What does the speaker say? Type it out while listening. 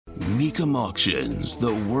Mecum Auctions,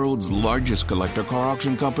 the world's largest collector car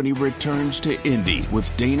auction company, returns to Indy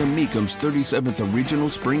with Dana Mecum's 37th Regional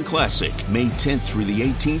Spring Classic, May 10th through the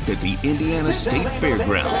 18th at the Indiana State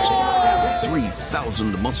Fairgrounds.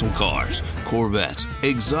 3,000 muscle cars, Corvettes,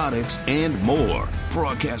 exotics, and more.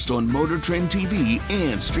 Broadcast on Motor Trend TV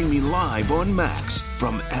and streaming live on Max.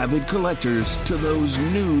 From avid collectors to those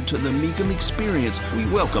new to the Mecum experience, we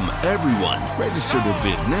welcome everyone. Register to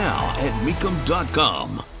bid now at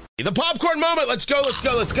Mecum.com. The popcorn moment. Let's go. It's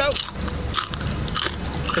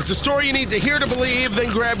a story you need to hear to believe,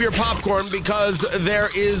 then grab your popcorn because there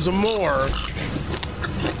is more.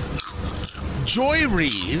 Joy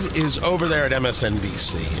Reid is over there at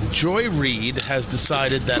MSNBC, and Joy Reid has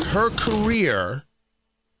decided that her career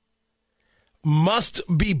must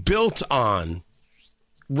be built on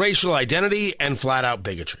racial identity and flat-out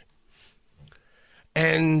bigotry.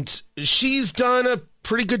 And she's done a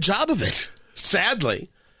pretty good job of it,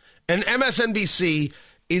 sadly. And MSNBC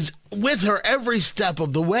is with her every step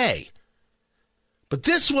of the way. But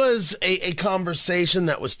this was a conversation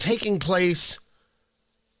that was taking place,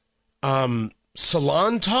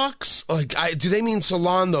 salon talks? Do they mean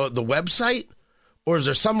salon, the website? Or is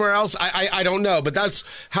there somewhere else? I don't know, but that's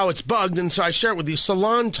how it's bugged. And so I share it with you,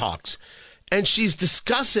 salon talks. And she's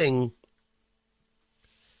discussing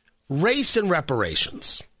race and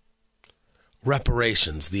reparations.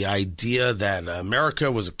 Reparations, the idea that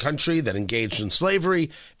America was a country that engaged in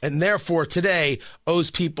slavery and therefore today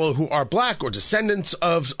owes people who are black or descendants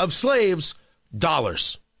of slaves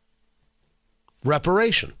dollars.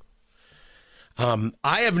 Reparation.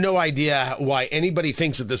 I have no idea why anybody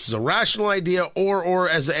thinks that this is a rational idea or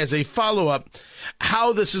as a follow-up,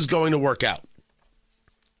 how this is going to work out.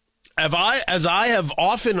 As I have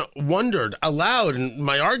often wondered aloud, and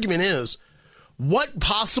my argument is, what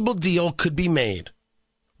possible deal could be made?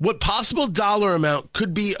 What possible dollar amount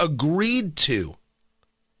could be agreed to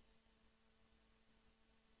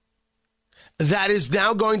that is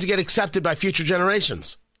now going to get accepted by future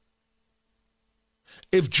generations?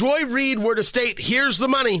 If Joy Reid were to state, here's the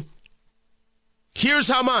money, here's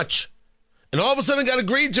how much, and all of a sudden it got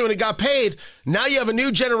agreed to and it got paid, now you have a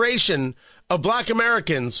new generation of black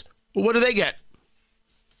Americans. Well, what do they get?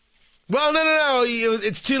 Well, no,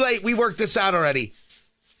 it's too late. We worked this out already.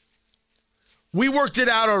 We worked it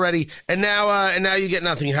out already, and now you get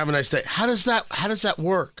nothing. Have a nice day. How does that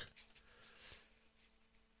work?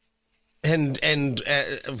 And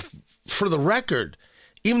for the record,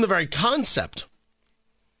 even the very concept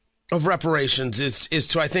of reparations is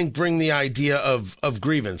to, I think, bring the idea of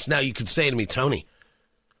grievance. Now, you could say to me, Tony,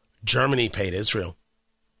 Germany paid Israel.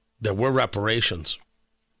 There were reparations.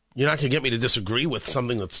 You're not going to get me to disagree with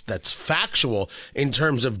something that's factual in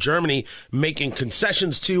terms of Germany making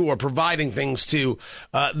concessions to or providing things to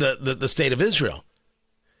the state of Israel.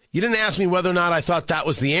 You didn't ask me whether or not I thought that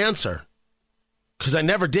was the answer, because I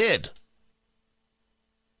never did.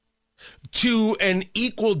 To an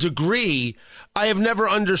equal degree, I have never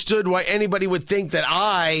understood why anybody would think that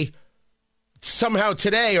I somehow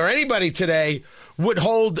today, or anybody today, would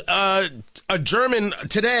hold a German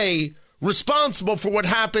today responsible for what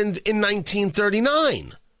happened in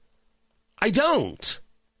 1939. I don't.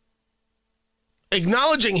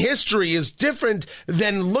 Acknowledging history is different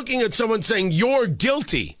than looking at someone saying, you're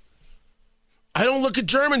guilty. I don't look at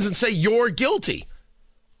Germans and say, you're guilty.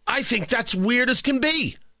 I think that's weird as can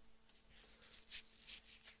be.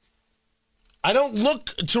 I don't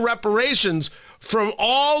look to reparations from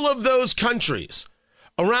all of those countries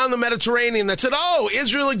around the Mediterranean that said, oh,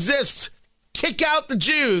 Israel exists. Kick out the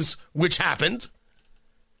Jews, which happened.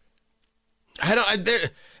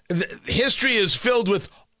 History is filled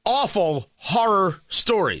with awful horror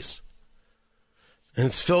stories. And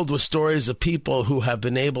it's filled with stories of people who have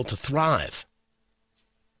been able to thrive.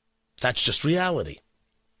 That's just reality.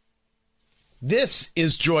 This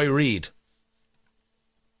is Joy Reid,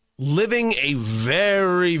 living a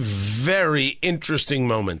very, very interesting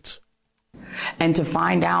moment. And to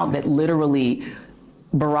find out that literally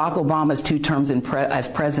Barack Obama's 2 terms as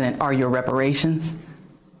president are your reparations,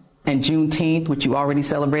 and Juneteenth, which you already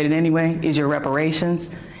celebrated anyway, is your reparations,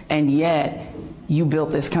 and yet you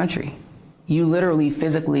built this country. You literally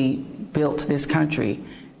physically built this country,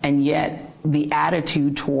 and yet the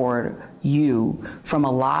attitude toward you from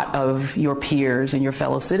a lot of your peers and your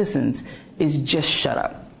fellow citizens is just shut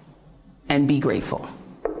up and be grateful.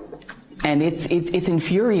 And it's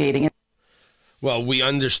infuriating. Well, we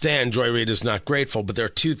understand Joy Reid is not grateful, but there are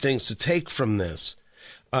 2 things to take from this.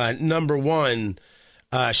 Number one,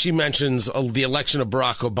 she mentions the election of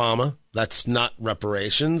Barack Obama. That's not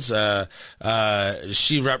reparations.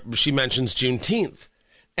 She mentions Juneteenth.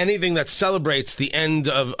 anything that celebrates the end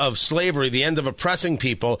of slavery, the end of oppressing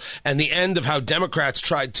people, and the end of how Democrats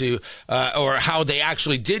tried to, or how they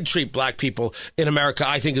actually did treat black people in America,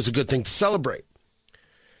 I think is a good thing to celebrate.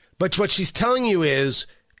 But what she's telling you is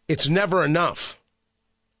it's never enough.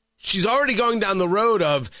 She's already going down the road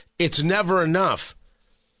of it's never enough.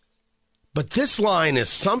 But this line is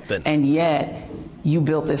something. And yet you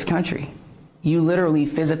built this country. You literally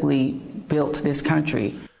physically built this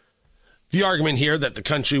country. The argument here that the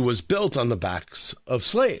country was built on the backs of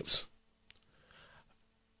slaves.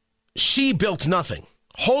 She built nothing.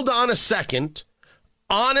 Hold on a second.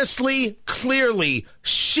 Honestly, clearly,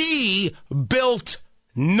 she built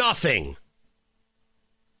nothing.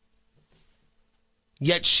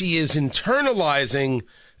 Yet she is internalizing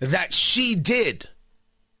that she did.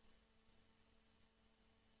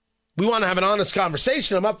 We want to have an honest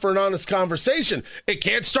conversation. I'm up for an honest conversation. It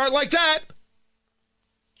can't start like that.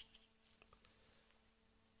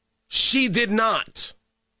 She did not.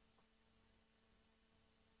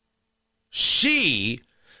 She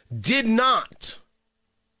did not.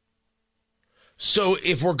 So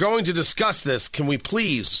if we're going to discuss this, can we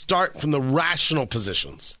please start from the rational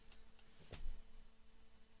positions?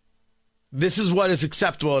 This is what is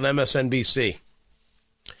acceptable at MSNBC.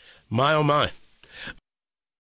 My, oh my.